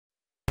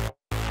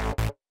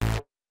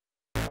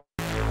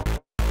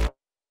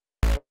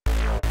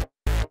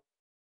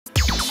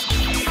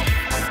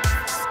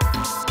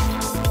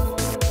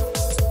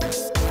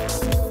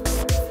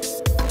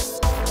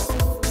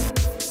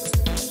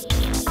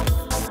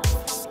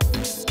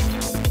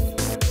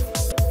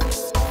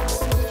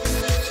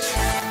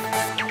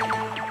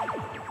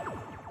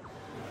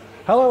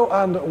Hello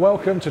and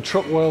welcome to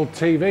TruckWorld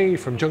TV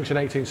from Junction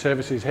 18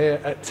 Services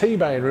here at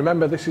T-Bay. And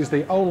remember, this is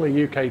the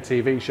only UK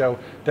TV show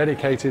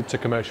dedicated to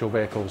commercial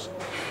vehicles.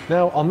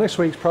 Now, on this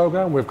week's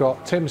programme, we've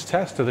got Tim's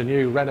test of the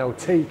new Renault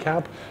T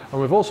cab,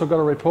 and we've also got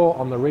a report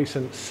on the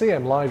recent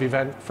CM Live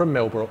event from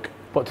Millbrook.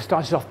 But to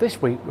start us off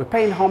this week, we're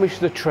paying homage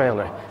to the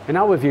trailer, in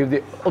our view,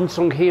 the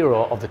unsung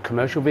hero of the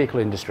commercial vehicle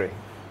industry.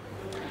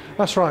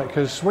 That's right,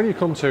 because when you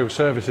come to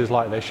services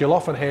like this, you'll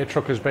often hear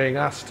truckers being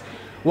asked,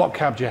 what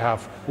cab do you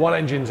have? What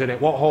engine's in it?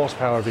 What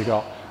horsepower have you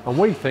got? And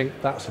we think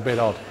that's a bit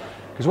odd.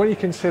 Because when you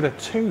consider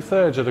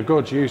 2/3 of the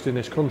goods used in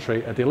this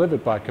country are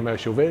delivered by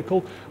commercial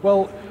vehicle,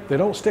 well, they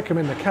don't stick them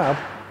in the cab,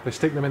 they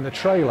stick them in the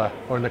trailer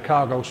or in the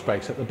cargo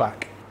space at the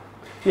back.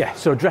 Yeah,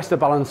 so address the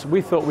balance,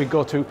 we thought we'd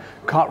go to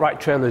Cartwright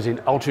trailers in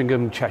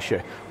Altringham,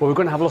 Cheshire, where we're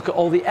going to have a look at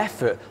all the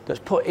effort that's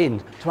put in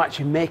to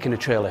actually making a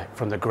trailer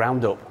from the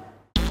ground up.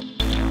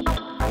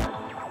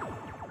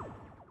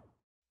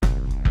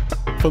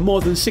 For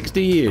more than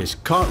 60 years,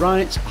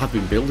 Cartwrights have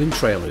been building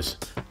trailers,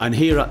 and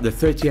here at the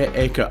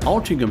 38-acre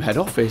Altringham head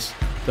office,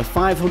 the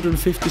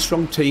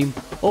 550-strong team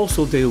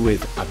also deal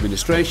with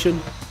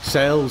administration,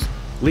 sales,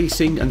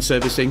 leasing and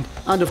servicing,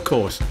 and of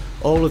course,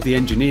 all of the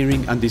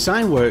engineering and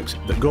design works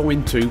that go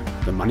into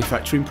the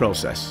manufacturing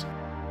process.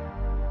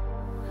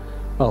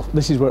 Well,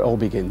 this is where it all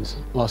begins.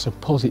 Well, I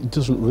suppose it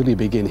doesn't really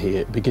begin here.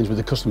 It begins with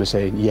the customer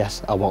saying,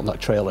 yes, I want that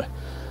trailer.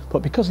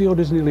 But because the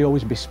order is nearly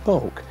always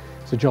bespoke,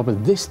 it's the job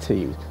of this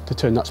team to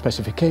turn that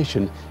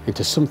specification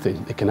into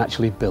something they can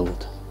actually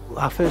build.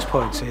 Our first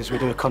point is we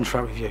do a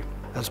contract review.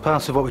 As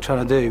part of what we're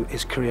trying to do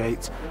is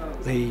create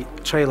the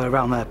trailer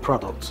around their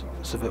product,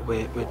 so that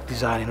we're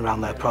designing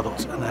around their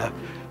product and their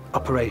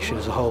operation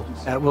as a whole.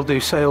 We'll do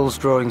sales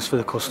drawings for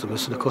the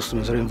customers, so the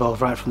customers are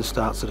involved right from the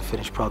start to the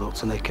finished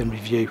product, and they can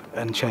review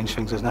and change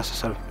things as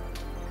necessary.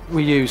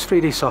 We use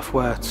 3D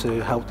software to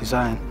help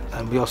design,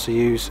 and we also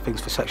use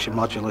things for section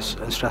modulus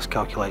and stress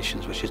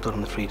calculations, which is done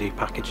on the 3D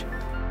package.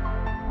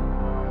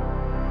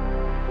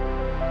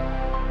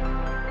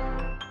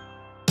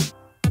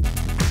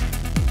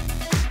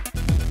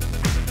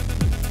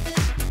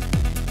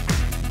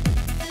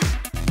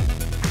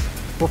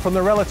 Well, from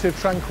the relative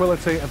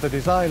tranquility of the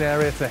design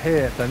area to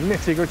here, the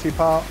nitty-gritty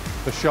part,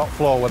 the shop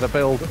floor where the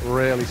build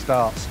really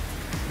starts.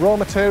 Raw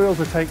materials,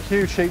 we take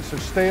huge sheets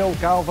of steel,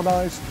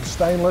 galvanised and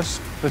stainless.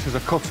 This is a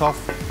cut-off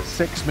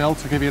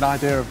 6mm to give you an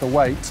idea of the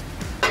weight.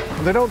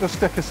 And they don't just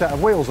stick a set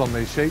of wheels on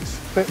these sheets,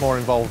 a bit more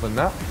involved than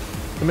that.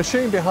 The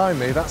machine behind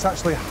me, that's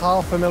actually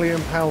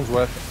 £500,000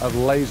 worth of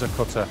laser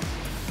cutter.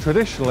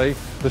 Traditionally,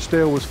 the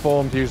steel was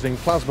formed using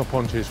plasma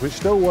punches, which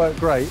still work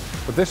great,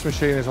 but this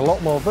machine is a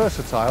lot more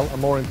versatile, and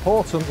more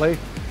importantly,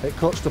 it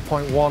cuts to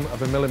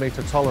 0.1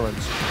 millimetre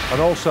tolerance.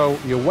 And also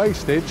your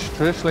wastage,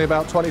 traditionally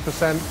about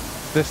 20%,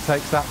 this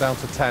takes that down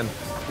to 10.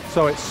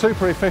 So it's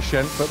super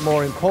efficient, but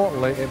more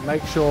importantly, it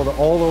makes sure that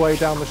all the way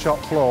down the shop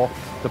floor,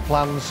 the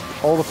plans,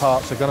 all the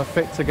parts are going to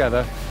fit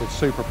together with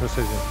super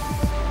precision.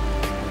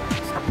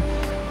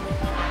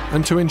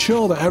 And to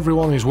ensure that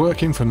everyone is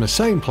working from the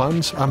same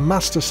plans, a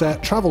master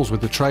set travels with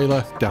the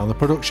trailer down the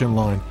production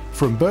line,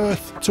 from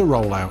birth to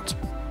rollout.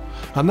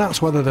 And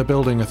that's whether they're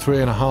building a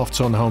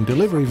 3.5-tonne home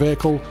delivery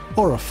vehicle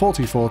or a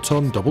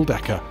 44-tonne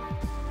double-decker.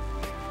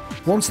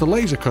 Once the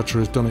laser cutter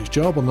has done its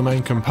job on the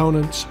main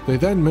components, they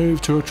then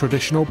move to a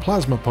traditional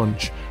plasma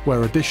punch,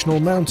 where additional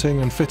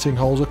mounting and fitting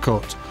holes are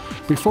cut,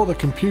 before the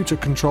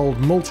computer-controlled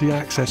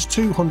multi-access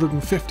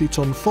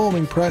 250-tonne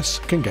forming press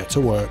can get to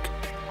work.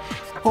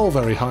 All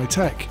very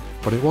high-tech,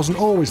 but it wasn't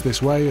always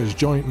this way, as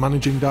Joint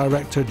Managing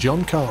Director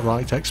John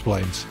Cartwright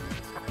explains.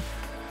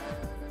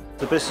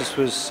 The business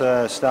was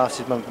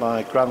started by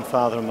my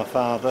grandfather and my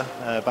father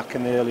back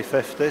in the early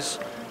 50s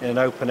in an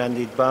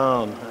open-ended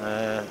barn,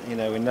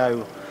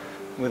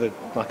 with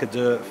like a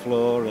dirt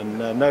floor and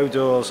no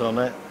doors on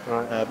it.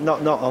 Right.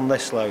 Not on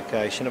this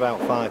location, about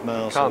 5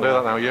 miles Can't away. do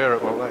that now,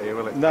 Europe won't let you,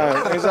 will it?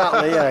 No,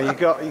 exactly, yeah, you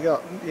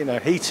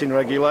got heating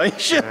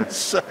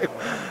regulations,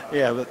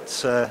 yeah.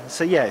 So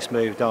yeah, it's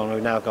moved on.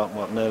 We've now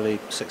got nearly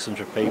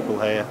 600 people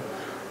here.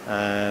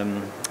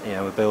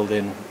 We're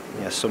building,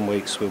 some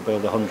weeks we'll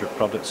build 100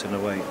 products in a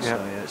week, so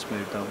yeah, it's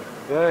moved on.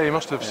 Yeah, you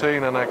must have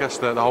seen, and I guess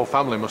the whole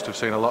family must have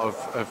seen a lot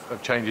of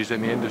changes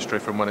in the industry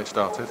from when it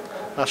started.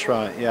 That's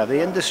right, yeah, the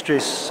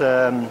industry's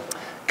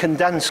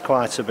condensed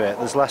quite a bit.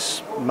 There's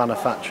less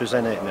manufacturers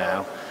in it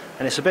now,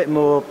 and it's a bit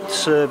more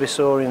service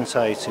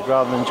orientated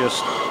rather than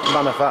just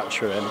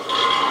manufacturing.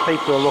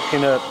 People are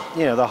looking at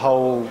the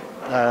whole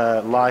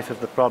life of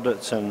the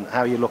product and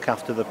how you look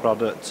after the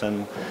product,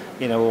 and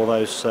all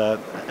those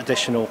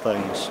additional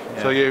things.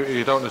 Yeah. So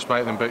you don't just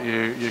make them, but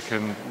you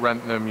can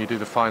rent them, you do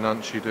the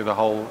finance, you do the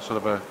whole sort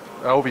of an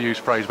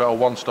overused phrase, but a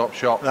one-stop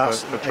shop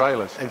for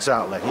trailers.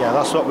 Exactly, yeah,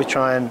 that's what we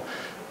try and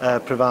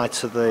provide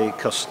to the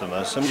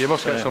customers. You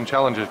must get some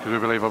challenges, because we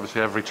believe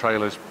obviously every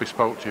trailer's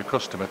bespoke to your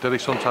customer. Do they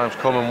sometimes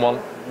come and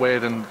want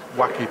weird and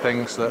wacky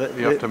things that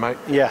you have to make?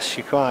 Yes,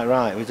 you're quite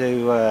right. We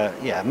do,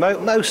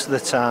 most of the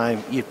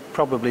time you've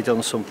probably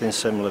done something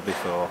similar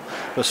before,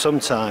 but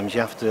sometimes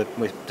you have to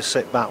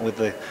sit back with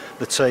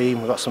the team.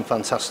 We've got some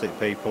fantastic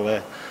people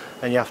here,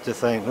 and you have to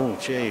think, oh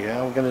gee,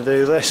 how am I going to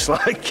do this?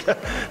 Like,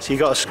 so you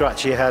got to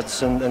scratch your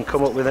heads and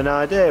come up with an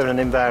idea, and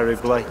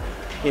invariably,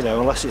 you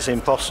know, unless it's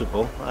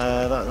impossible,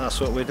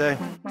 that's what we do.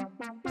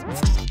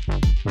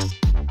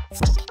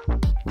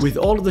 With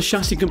all of the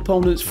chassis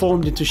components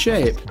formed into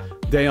shape,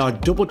 they are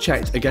double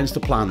checked against the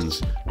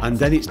plans, and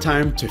then it's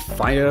time to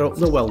fire up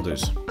the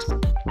welders.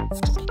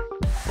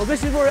 Well,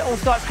 this is where it all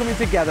starts coming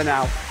together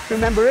now.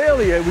 Remember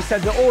earlier we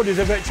said the orders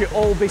are virtually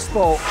all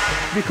bespoke.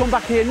 If you come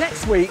back here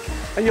next week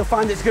and you'll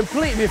find it's a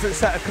completely different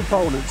set of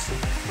components.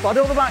 But I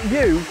don't know about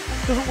you,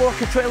 it doesn't look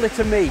like a trailer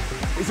to me.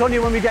 It's only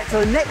when we get to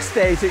the next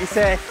stage that you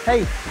say,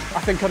 hey,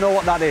 I think I know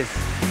what that is.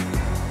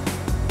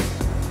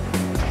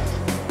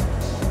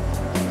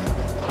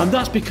 And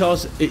that's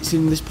because it's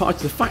in this part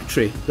of the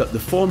factory that the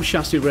formed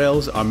chassis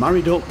rails are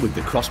married up with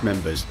the cross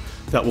members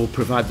that will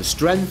provide the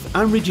strength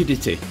and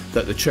rigidity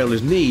that the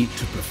trailers need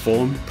to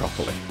perform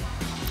properly.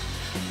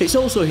 It's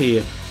also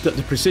here that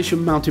the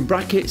precision mounting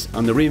brackets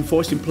and the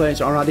reinforcing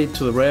plates are added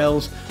to the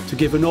rails to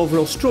give an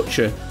overall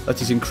structure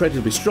that is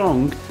incredibly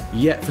strong,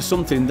 yet for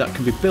something that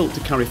can be built to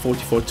carry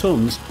 44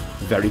 tonnes,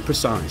 very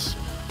precise.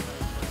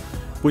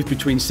 With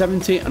between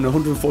 70 and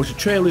 140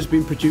 trailers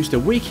being produced a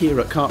week here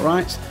at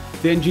Cartwrights,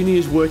 the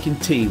engineers work in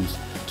teams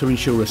to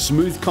ensure a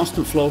smooth,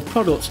 constant flow of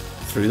products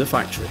through the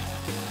factory.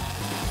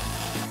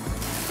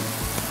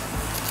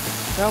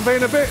 Now I'm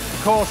being a bit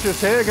cautious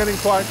here, getting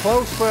quite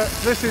close, but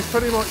this is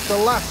pretty much the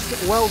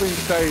last welding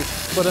stage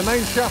where the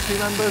main chassis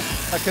members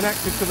are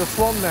connected to the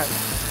swan net.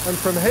 And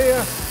from here,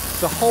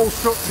 the whole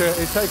structure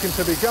is taken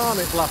to be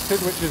garnet blasted,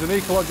 which is an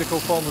ecological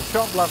form of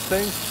shot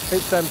blasting.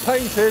 It's then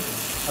painted,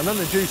 and then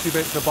the juicy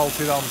bits are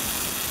bolted on.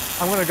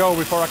 I'm going to go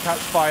before I catch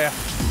fire.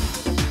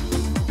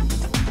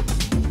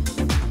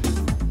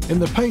 In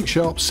the paint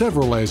shop,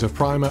 several layers of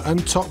primer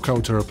and top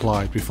coat are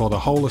applied before the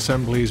whole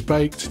assembly is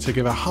baked to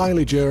give a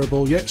highly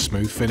durable yet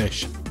smooth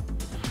finish.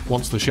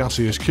 Once the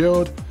chassis is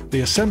cured,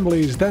 the assembly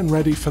is then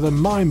ready for the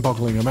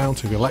mind-boggling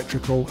amount of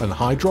electrical and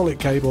hydraulic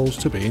cables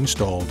to be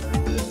installed.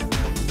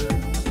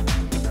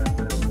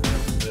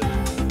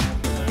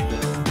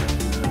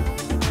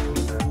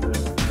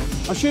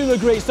 I'm sure you'll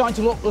agree it's starting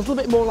to look a little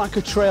bit more like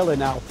a trailer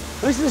now.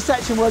 And this is a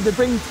section where they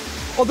bring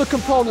other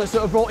components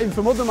that are brought in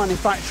from other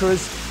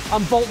manufacturers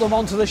and bolt them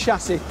onto the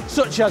chassis,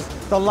 such as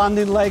the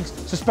landing legs,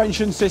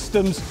 suspension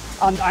systems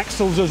and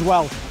axles as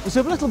well. It's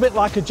a little bit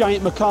like a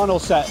giant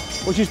Meccano set,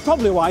 which is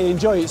probably why I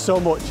enjoy it so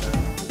much.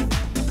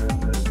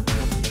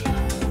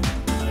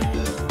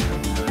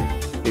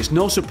 It's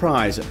no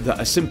surprise that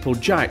a simple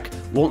jack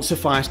won't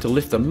suffice to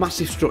lift the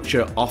massive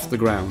structure off the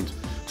ground,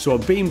 so a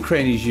beam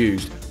crane is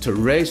used to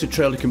raise the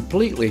trailer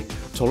completely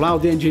to allow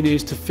the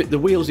engineers to fit the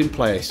wheels in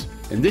place,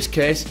 in this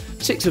case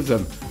 6 of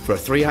them for a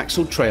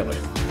 3-axle trailer.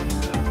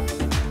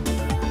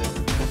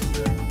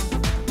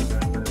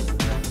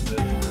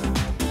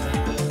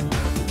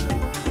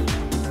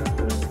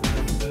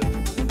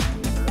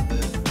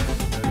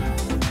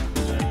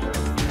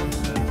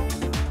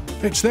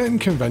 It's then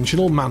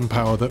conventional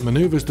manpower that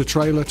manoeuvres the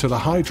trailer to the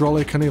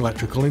hydraulic and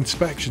electrical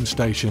inspection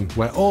station,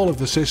 where all of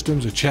the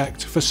systems are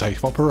checked for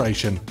safe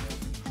operation.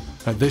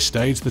 At this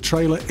stage the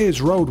trailer is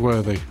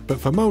roadworthy,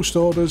 but for most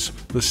orders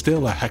there's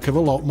still a heck of a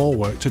lot more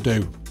work to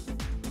do,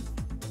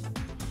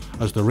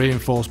 as the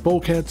reinforced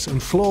bulkheads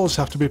and floors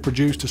have to be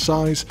produced to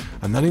size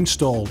and then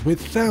installed with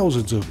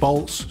thousands of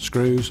bolts,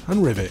 screws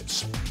and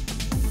rivets.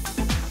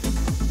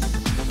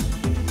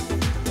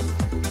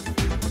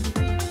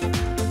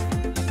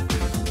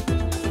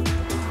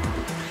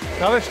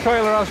 Now this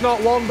trailer has not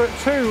 1 but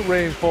 2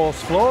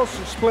 reinforced floors,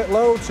 split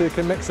load so you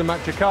can mix and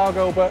match your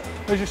cargo, but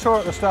as you saw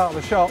at the start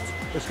of the shot,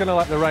 it's going to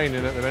let the rain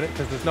in at the minute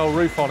because there's no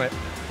roof on it.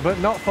 But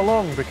not for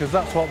long, because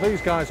that's what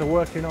these guys are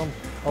working on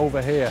over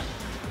here.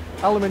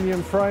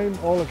 Aluminium frame,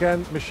 all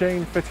again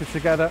machined, fitted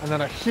together, and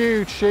then a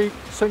huge sheet,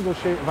 single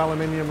sheet of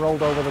aluminium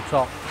rolled over the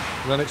top.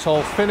 And then it's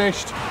all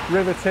finished,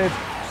 riveted,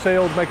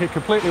 sealed, make it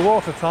completely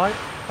watertight,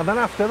 and then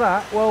after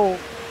that, well,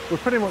 we're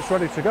pretty much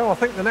ready to go. I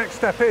think the next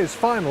step is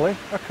finally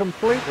a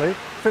completely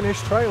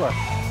finished trailer.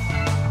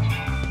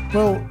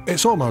 Well,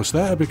 it's almost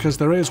there because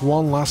there is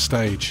one last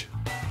stage,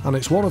 and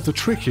it's one of the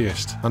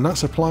trickiest, and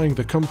that's applying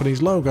the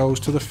company's logos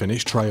to the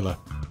finished trailer.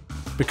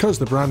 Because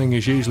the branding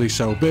is usually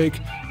so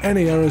big,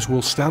 any errors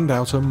will stand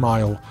out a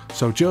mile,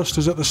 so just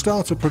as at the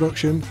start of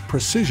production,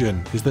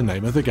 precision is the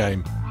name of the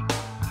game.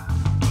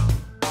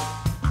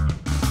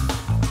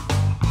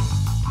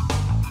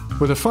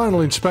 With a final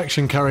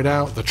inspection carried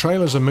out, the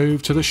trailers are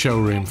moved to the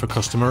showroom for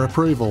customer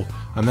approval,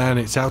 and then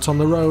it's out on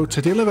the road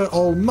to deliver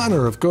all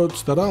manner of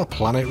goods that our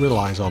planet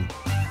relies on.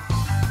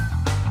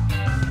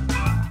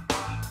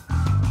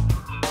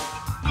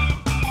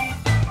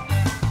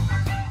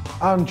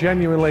 I'm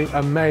genuinely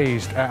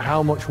amazed at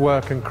how much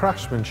work and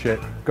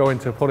craftsmanship go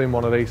into putting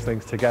one of these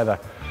things together.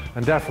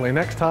 And definitely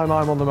next time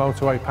I'm on the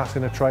motorway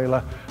passing a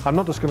trailer, I'm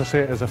not just going to see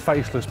it as a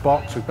faceless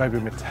box with maybe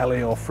my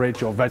telly or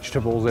fridge or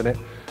vegetables in it,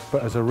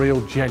 but as a real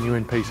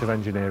genuine piece of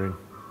engineering.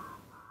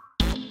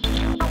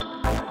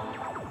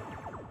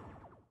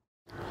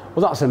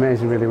 Well, that's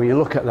amazing really. When you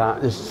look at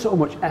that, there's so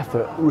much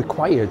effort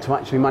required to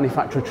actually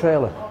manufacture a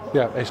trailer.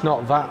 Yeah, it's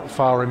not that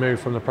far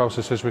removed from the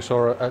processes we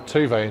saw at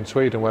Tuve in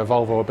Sweden, where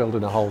Volvo were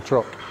building a whole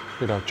truck,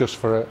 you know, just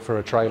for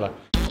a trailer.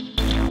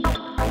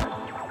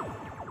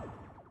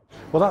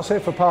 Well, that's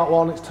it for part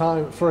one. It's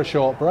time for a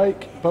short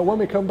break. But when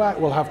we come back,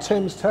 we'll have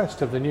Tim's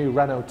test of the new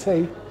Renault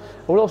T.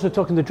 We're also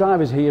talking to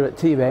drivers here at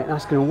TV and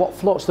asking them what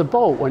floats the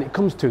boat when it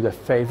comes to their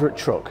favourite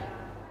truck.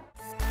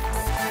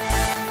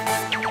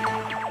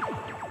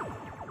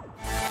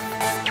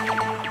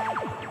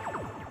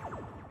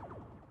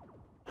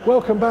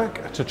 Welcome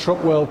back to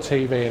TruckWorld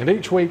TV, and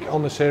each week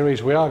on the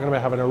series we are going to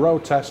be having a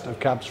road test of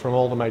cabs from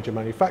all the major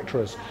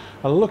manufacturers.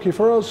 And lucky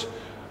for us,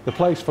 the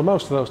place for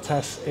most of those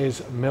tests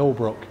is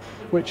Millbrook,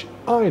 which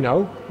I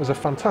know is a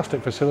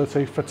fantastic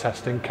facility for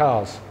testing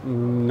cars.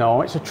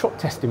 No, it's a truck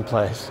testing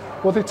place.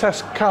 Well, they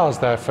test cars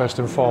there first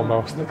and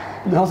foremost.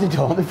 No, they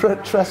don't. They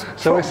test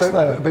trucks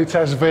there. They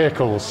test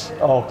vehicles.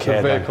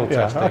 Okay, vehicle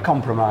testing. A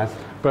compromise.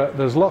 But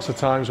there's lots of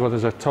times where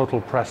there's a total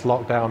press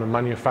lockdown and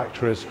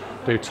manufacturers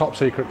do top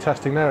secret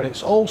testing there.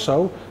 It's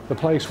also the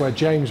place where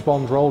James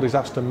Bond rolled his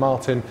Aston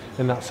Martin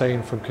in that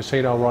scene from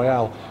Casino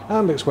Royale,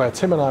 and it's where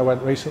Tim and I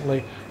went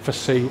recently for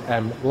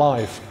CM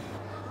Live.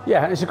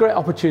 Yeah, it's a great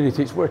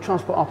opportunity. It's where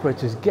transport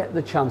operators get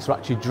the chance to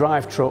actually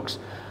drive trucks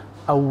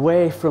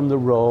away from the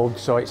road,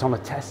 so it's on a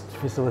test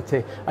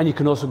facility, and you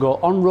can also go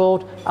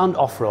on-road and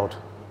off-road.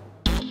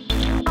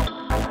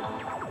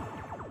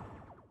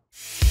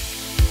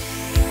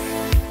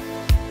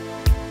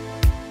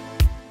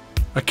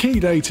 A key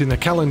date in the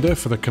calendar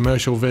for the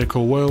commercial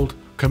vehicle world,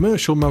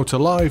 Commercial Motor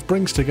Live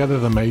brings together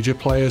the major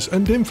players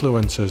and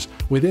influencers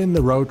within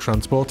the road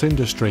transport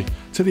industry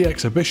to the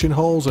exhibition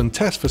halls and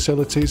test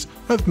facilities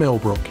of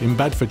Millbrook in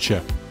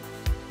Bedfordshire.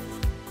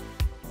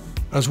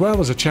 As well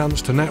as a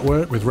chance to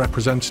network with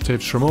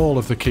representatives from all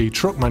of the key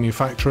truck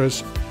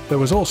manufacturers, there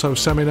was also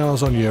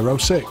seminars on Euro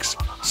 6,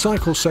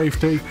 cycle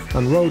safety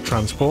and road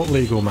transport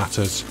legal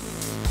matters.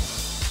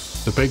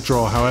 The big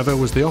draw, however,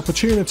 was the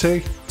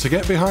opportunity to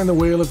get behind the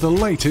wheel of the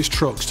latest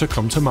trucks to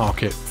come to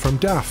market from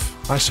DAF,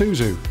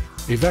 Isuzu,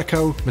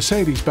 Iveco,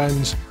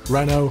 Mercedes-Benz,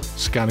 Renault,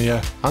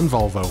 Scania and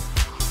Volvo.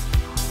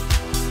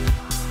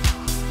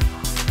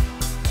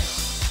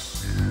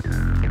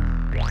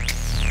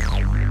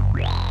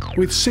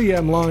 With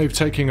CM Live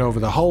taking over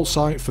the whole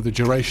site for the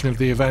duration of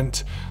the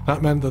event,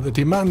 that meant that the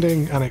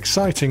demanding and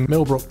exciting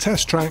Millbrook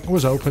test track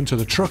was open to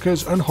the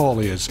truckers and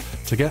hauliers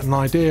to get an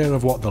idea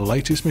of what the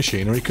latest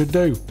machinery could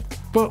do,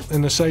 but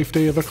in the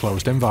safety of a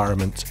closed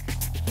environment.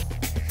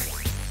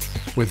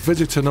 With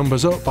visitor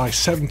numbers up by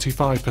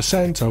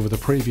 75% over the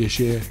previous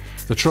year,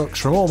 the trucks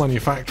from all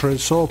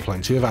manufacturers saw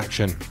plenty of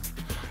action.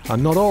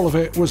 And not all of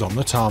it was on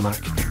the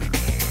tarmac.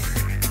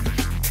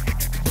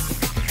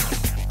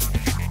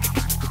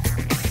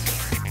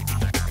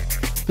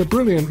 The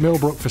brilliant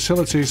Millbrook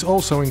facilities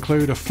also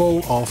include a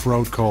full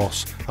off-road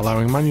course,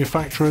 allowing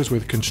manufacturers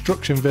with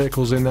construction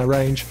vehicles in their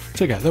range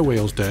to get their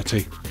wheels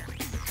dirty.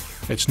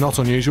 It's not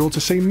unusual to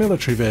see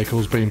military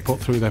vehicles being put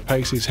through their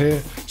paces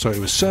here, so it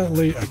was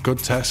certainly a good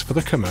test for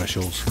the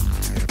commercials.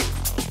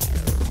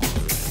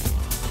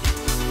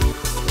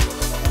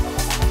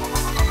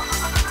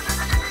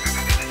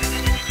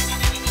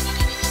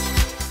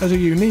 As a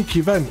unique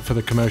event for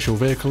the commercial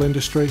vehicle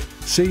industry,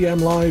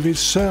 CM Live is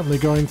certainly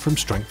going from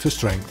strength to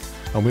strength,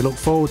 and we look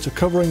forward to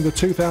covering the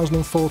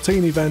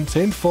 2014 event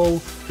in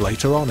full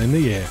later on in the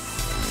year.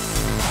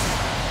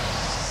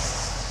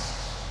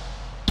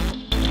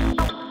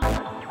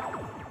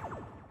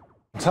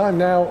 Time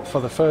now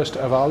for the first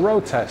of our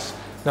road tests.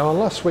 Now, on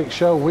last week's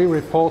show we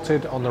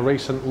reported on the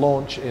recent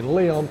launch in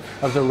Lyon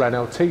of the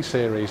Renault T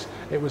Series.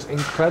 It was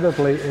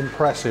incredibly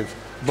impressive,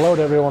 blowed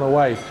everyone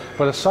away,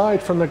 but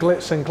aside from the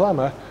glitz and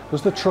glamour,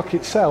 does the truck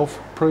itself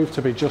prove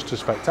to be just as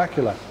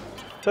spectacular?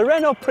 The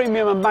Renault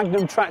Premium and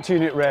Magnum tractor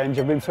unit range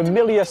have been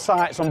familiar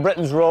sights on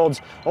Britain's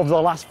roads over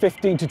the last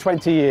 15 to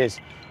 20 years.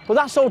 But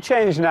that's all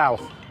changed now.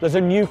 There's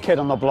a new kid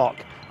on the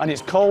block, and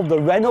it's called the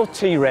Renault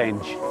T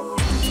range.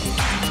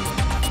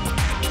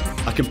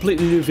 A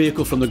completely new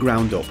vehicle from the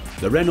ground up,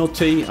 the Renault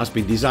T has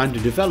been designed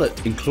and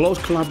developed in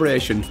close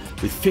collaboration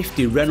with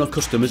 50 Renault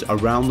customers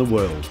around the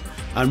world.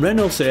 And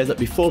Renault say that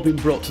before being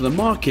brought to the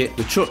market,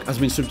 the truck has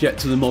been subject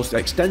to the most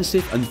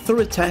extensive and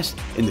thorough test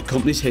in the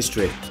company's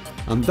history.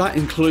 And that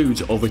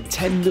includes over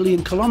 10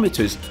 million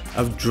kilometres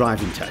of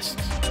driving tests.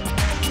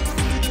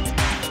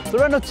 The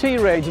Renault T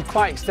range is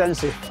quite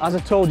extensive. As I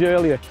told you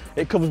earlier,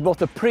 it covers both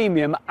the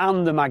Premium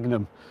and the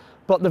Magnum.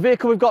 But the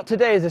vehicle we've got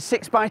today is a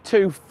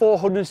 6x2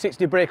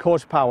 460 brake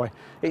horsepower.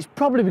 It's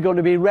probably going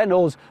to be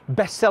Renault's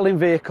best-selling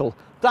vehicle.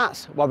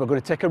 That's why we're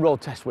going to take a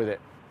road test with it.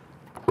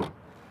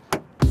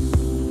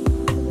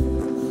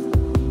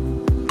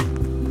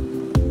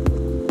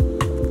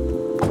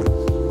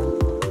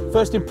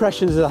 First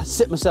impressions as I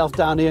sit myself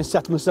down here and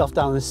settle myself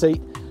down in the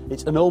seat,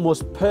 it's an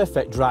almost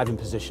perfect driving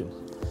position.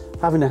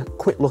 Having a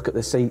quick look at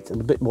the seat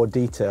and a bit more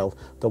detail,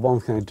 the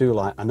one thing I do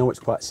like, I know it's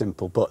quite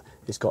simple, but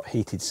it's got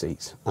heated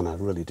seats, and I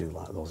really do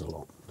like those a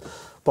lot.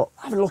 But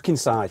have a look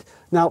inside.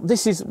 Now,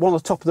 this is one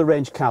of the top of the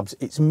range cabs.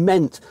 It's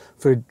meant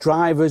for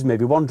drivers,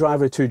 maybe one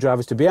driver or two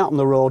drivers, to be out on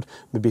the road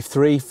maybe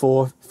 3,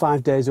 4,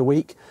 5 days a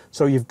week.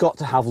 So you've got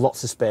to have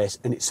lots of space,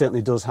 and it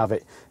certainly does have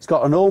it. It's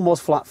got an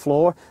almost flat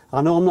floor.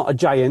 I know I'm not a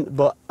giant,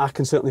 but I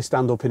can certainly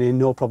stand up in here,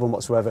 no problem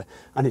whatsoever.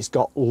 And it's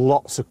got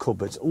lots of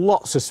cupboards,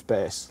 lots of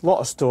space, a lot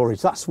of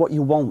storage. That's what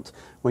you want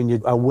when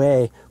you're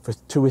away for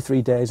 2 or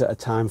 3 days at a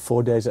time,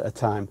 4 days at a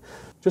time.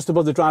 Just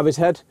above the driver's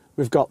head,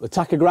 we've got the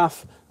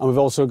tachograph, and we've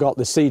also got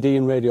the CD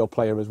and radio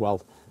player as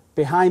well.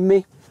 Behind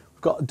me,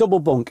 we've got a double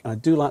bunk, and I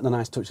do like the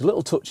nice touch. The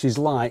little touch is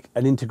like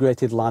an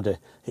integrated ladder.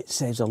 It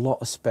saves a lot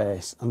of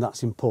space, and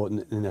that's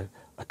important in a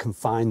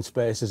confined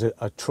space as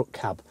a truck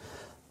cab.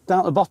 Down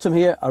at the bottom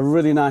here, a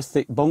really nice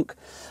thick bunk.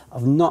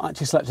 I've not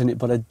actually slept in it,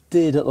 but I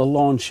did at the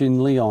launch in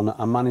Lyon.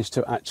 I managed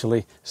to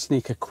actually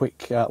sneak a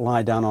quick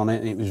lie down on it,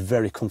 and it was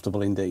very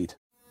comfortable indeed.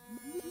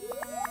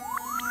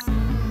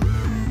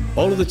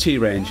 All of the T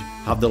range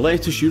have the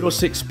latest Euro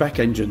 6 spec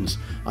engines,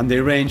 and they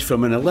range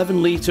from an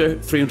 11 litre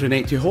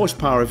 380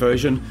 horsepower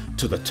version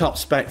to the top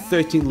spec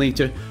 13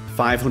 litre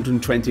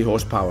 520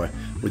 horsepower,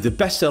 with the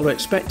bestseller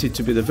expected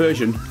to be the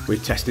version we're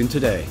testing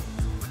today.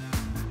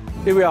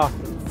 Here we are,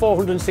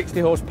 460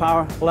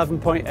 horsepower,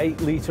 11.8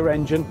 litre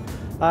engine.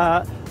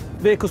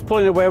 Vehicle's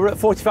pulling away, we're at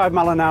 45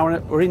 mile an hour,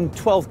 we're in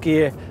 12th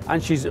gear,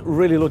 and she's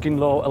really looking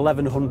low,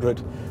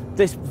 1100.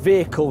 This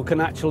vehicle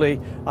can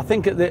actually, I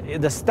think the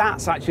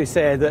stats actually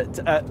say that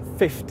at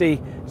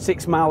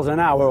 56 miles an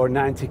hour or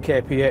 90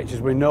 kph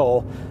as we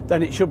know,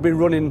 then it should be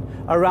running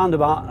around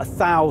about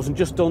 1,000,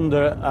 just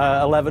under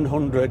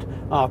 1100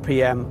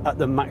 RPM at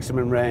the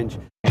maximum range.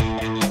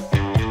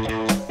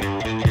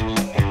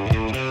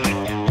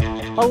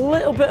 A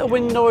little bit of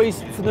wind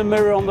noise from the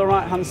mirror on the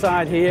right hand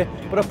side here,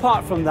 but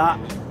apart from that,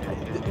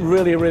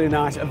 really, really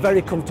nice, a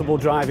very comfortable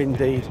drive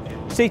indeed.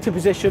 Seating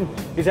position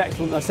is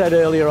excellent, I said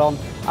earlier on,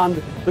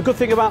 and the good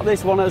thing about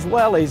this one as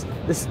well is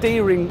the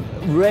steering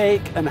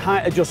rake and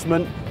height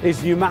adjustment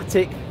is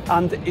pneumatic,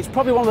 and it's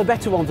probably one of the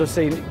better ones I've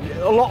seen.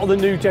 A lot of the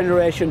new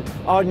generation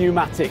are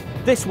pneumatic.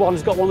 This one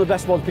has got one of the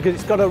best ones because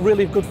it's got a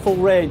really good full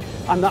range,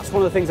 and that's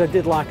one of the things I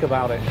did like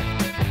about it.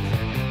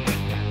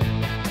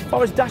 As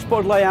far as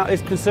dashboard layout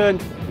is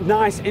concerned,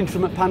 nice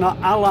instrument panel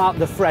a la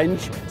the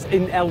French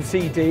in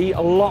LCD,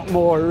 a lot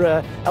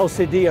more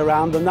LCD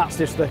around, and that's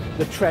just the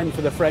trend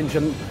for the French,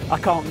 and I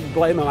can't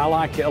blame them, I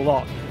like it a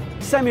lot.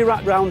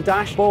 Semi-wrapped round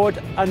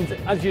dashboard, and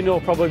as you know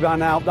probably by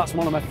now, that's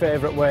one of my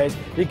favourite ways.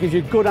 It gives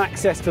you good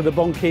access to the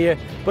bunk here,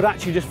 but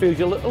actually just feels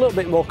you a little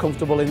bit more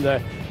comfortable in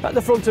there. At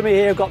the front of me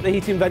here, I've got the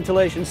heating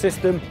ventilation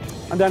system,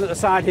 and then at the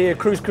side here,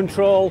 cruise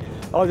control.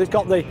 Oh, it's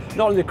got not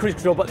only the cruise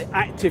control, but the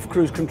active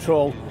cruise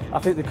control. I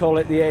think they call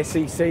it the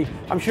ACC.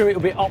 I'm sure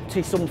it'll be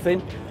Opti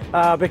something,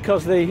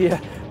 because the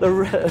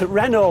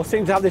Renault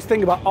seems to have this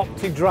thing about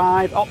Opti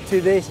Drive,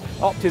 Opti this,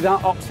 Opti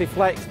that, Opti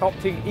Flex,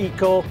 Opti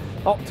Eco,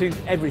 Opti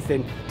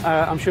everything.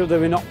 I'm sure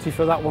they're in Opti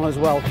for that one as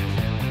well.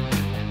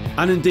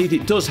 And indeed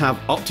it does have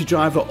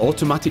OptiDriver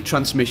automatic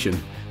transmission,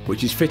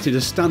 which is fitted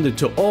as standard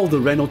to all the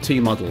Renault T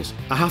models.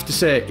 I have to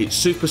say it's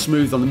super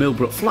smooth on the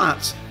Millbrook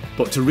flats,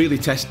 but to really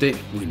test it,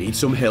 we need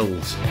some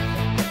hills.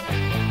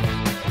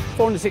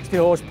 460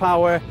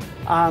 horsepower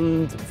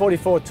and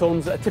 44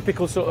 tonnes, a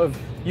typical sort of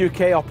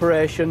UK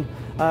operation.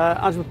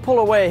 As we pull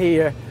away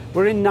here,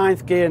 we're in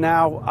 9th gear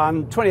now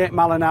and 28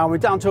 mile an hour, we're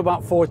down to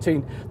about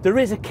 14. There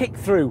is a kick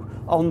through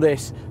on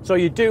this, so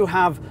you do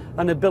have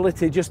an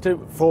ability just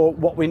for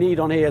what we need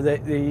on here,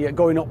 the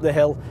going up the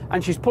hill,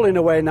 and she's pulling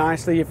away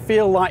nicely. You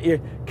feel like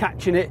you're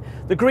catching it.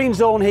 The green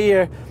zone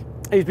here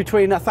is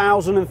between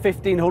 1,000 and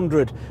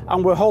 1,500,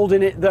 and we're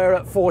holding it there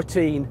at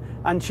 14,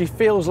 and she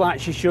feels like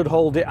she should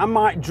hold it. I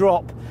might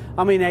drop,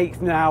 I'm in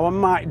 8th now, I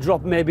might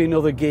drop maybe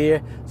another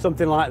gear,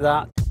 something like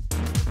that.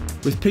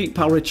 With peak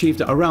power achieved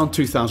at around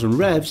 2,000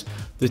 revs,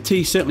 the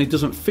T certainly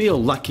doesn't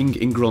feel lacking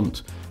in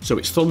grunt, so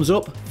it's thumbs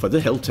up for the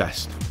hill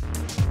test.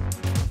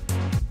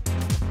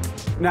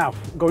 Now,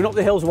 going up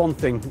the hill's one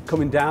thing,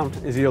 coming down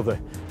is the other.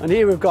 And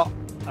here we've got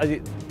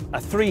a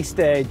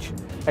 3-stage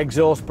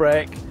exhaust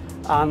brake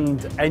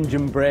and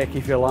engine brake,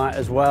 if you like,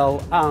 as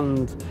well,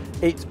 and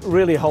it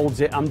really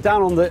holds it. I'm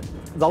down on the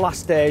last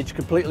stage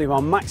completely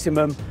on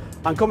maximum.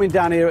 I'm coming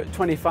down here at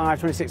 25,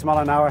 26 mile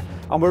an hour,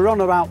 and we're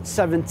on about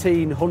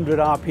 1,700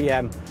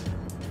 RPM.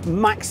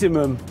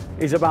 Maximum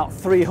is about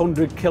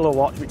 300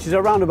 kilowatts, which is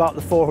around about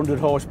the 400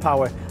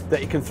 horsepower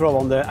that you can throw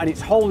on there, and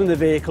it's holding the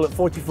vehicle at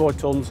 44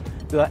 tonnes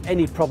without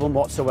any problem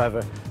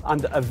whatsoever,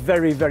 and a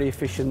very, very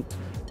efficient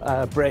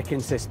braking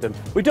system.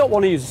 We don't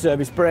want to use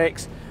service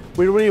brakes.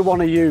 We really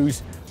want to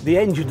use the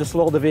engine to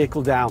slow the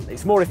vehicle down.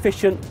 It's more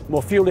efficient,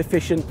 more fuel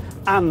efficient,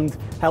 and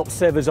helps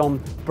save us on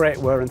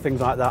brake wear and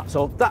things like that.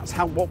 So that's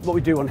what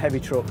we do on heavy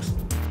trucks.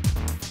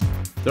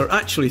 There are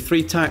actually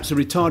 3 types of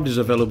retarders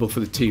available for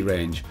the T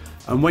range,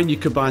 and when you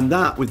combine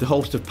that with the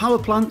host of power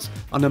plants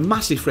and a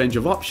massive range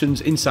of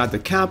options inside the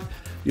cab,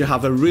 you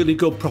have a really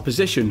good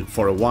proposition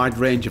for a wide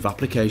range of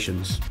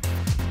applications.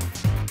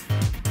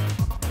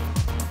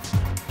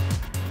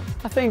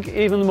 I think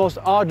even the most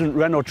ardent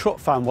Renault truck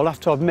fan will have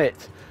to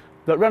admit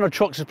that Renault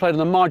Trucks has played on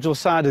the marginal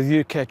side of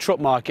the UK truck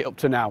market up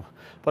to now.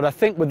 But I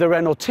think with the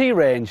Renault T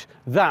range,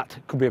 that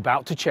could be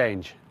about to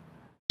change.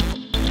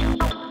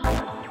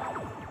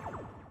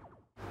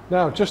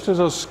 Now, just as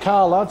us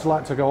car lads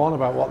like to go on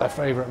about what their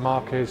favourite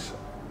marque is,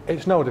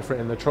 it's no different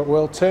in the truck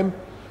world. Tim,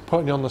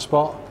 putting you on the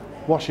spot,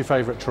 what's your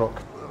favourite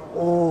truck?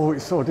 Oh,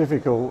 it's so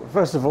difficult.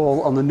 First of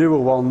all, on the newer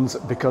ones,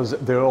 because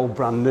they're all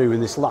brand new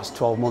in this last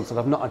 12 months, and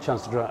I've not had a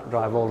chance to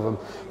drive all of them.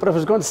 But if I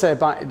was going to say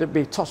about it, it'd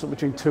be a toss-up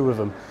between two of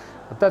them.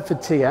 A Bedford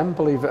TM,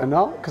 believe it or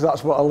not, because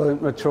that's what I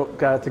learned my truck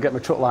to get my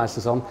truck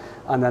licence on,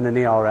 and then an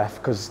ERF,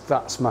 because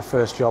that's my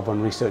first job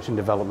on research and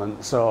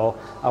development. So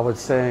I would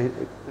say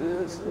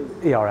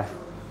ERF.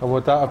 And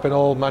would that have been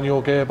all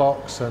manual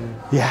gearbox and?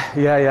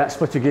 Yeah.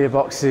 Splitter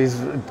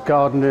gearboxes,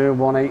 Gardner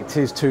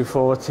 180s,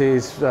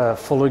 240s,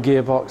 Fuller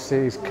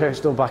gearboxes,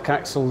 Kirkstall back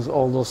axles,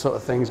 all those sort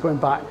of things, going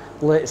back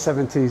late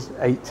 70s,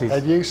 80s.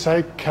 And you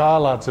say car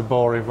lads are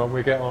boring when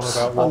we get on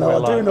about what we're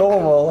like. I do know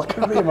them all. I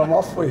can read them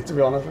off for you, to be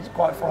honest. It's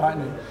quite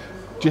frightening.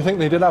 Do you think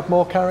they did have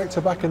more character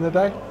back in the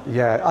day?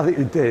 Yeah, I think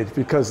they did,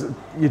 because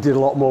you did a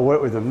lot more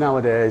work with them.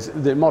 Nowadays,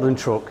 the modern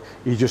truck,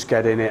 you just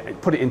get in it,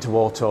 put it into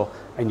auto,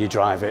 and you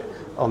drive it.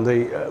 On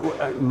the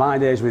my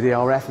days with the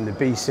RF and the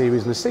B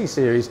series and the C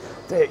series,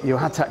 you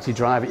had to actually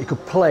drive it. You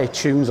could play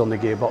tunes on the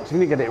gearbox. If you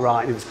didn't get it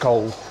right and it was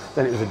cold,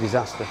 then it was a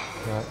disaster.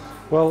 Right.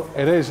 Well,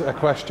 it is a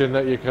question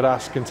that you could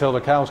ask until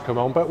the cows come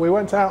home, but we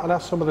went out and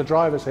asked some of the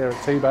drivers here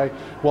at T-Bay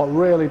what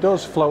really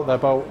does float their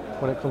boat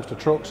when it comes to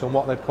trucks and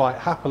what they'd quite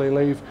happily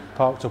leave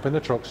parked up in the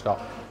truck stop.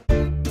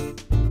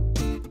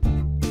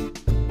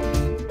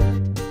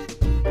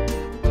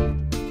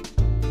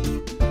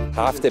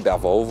 Have to be a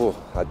Volvo.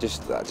 I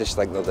just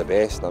think they're the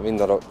best. I mean,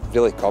 they're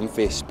really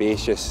comfy,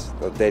 spacious,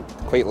 they're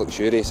quite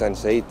luxurious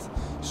inside.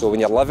 So when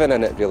you're living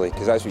in it, really,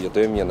 because that's what you're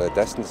doing, you're in the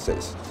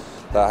distances,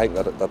 I think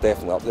they're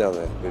definitely up there.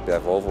 They would be a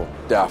Volvo.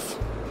 DAF,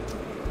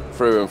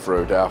 through and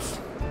through DAF.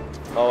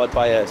 Oh, I'd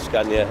buy a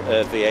Scania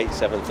V8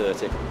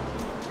 730.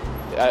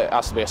 It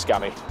has to be a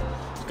Scania.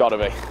 It's got to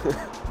be.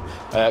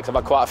 Because I've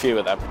had quite a few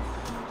of them,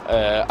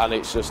 and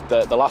it's just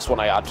the last one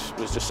I had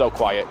was just so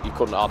quiet you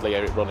couldn't hardly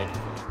hear it running.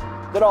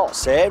 They're all the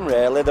same,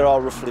 really. They're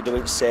all roughly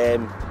doing the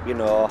same. You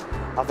know,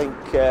 I think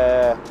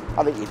your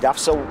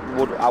DAFs I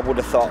would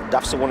have thought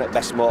DAFs are one of the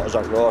best motors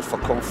on road for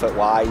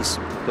comfort-wise.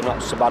 They're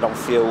not so bad on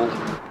fuel.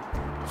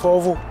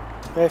 Volvo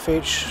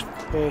FH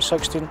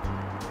 16.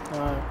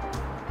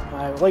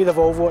 I like the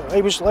Volvo. I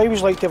was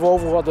like the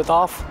Volvo or the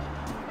DAF.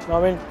 You know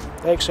what I mean?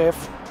 XF.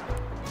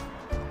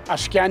 A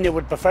Scania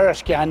would prefer a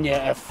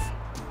Scania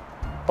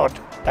but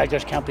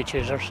beggars can't be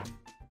choosers.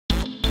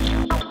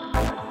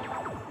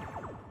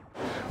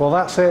 Well,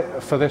 that's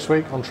it for this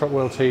week on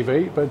TruckWorld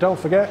TV, but don't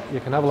forget you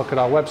can have a look at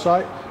our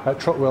website at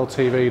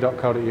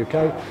truckworldtv.co.uk,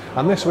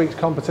 and this week's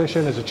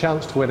competition is a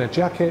chance to win a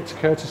jacket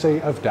courtesy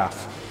of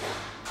DAF.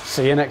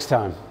 See you next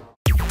time.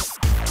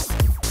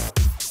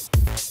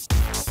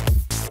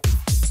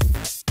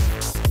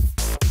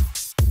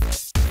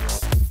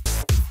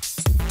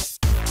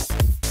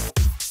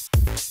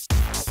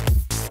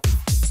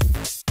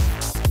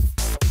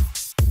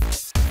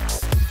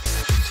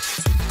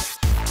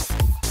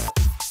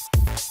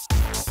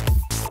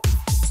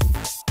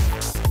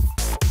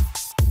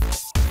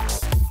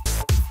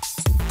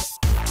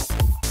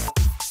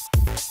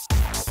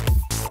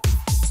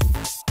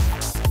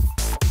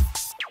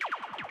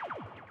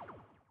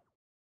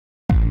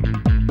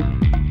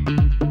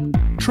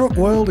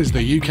 TruckWorld is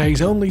the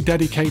UK's only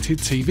dedicated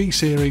TV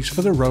series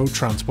for the road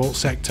transport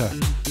sector.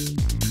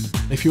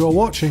 If you are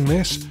watching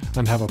this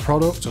and have a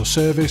product or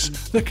service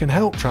that can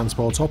help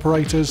transport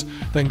operators,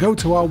 then go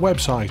to our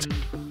website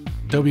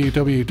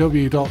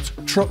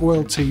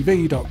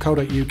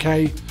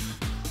www.truckworldtv.co.uk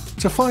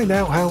to find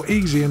out how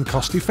easy and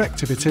cost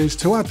effective it is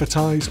to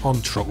advertise on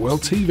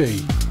TruckWorld TV.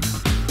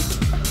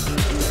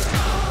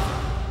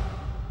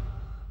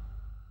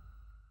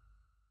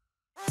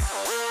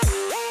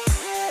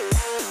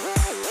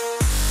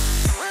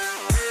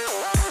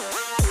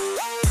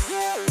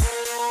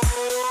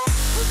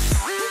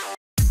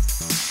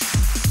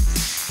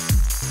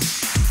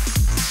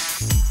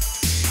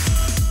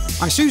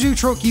 Isuzu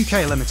Truck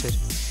UK Limited,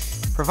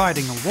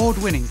 providing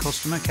award-winning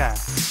customer care.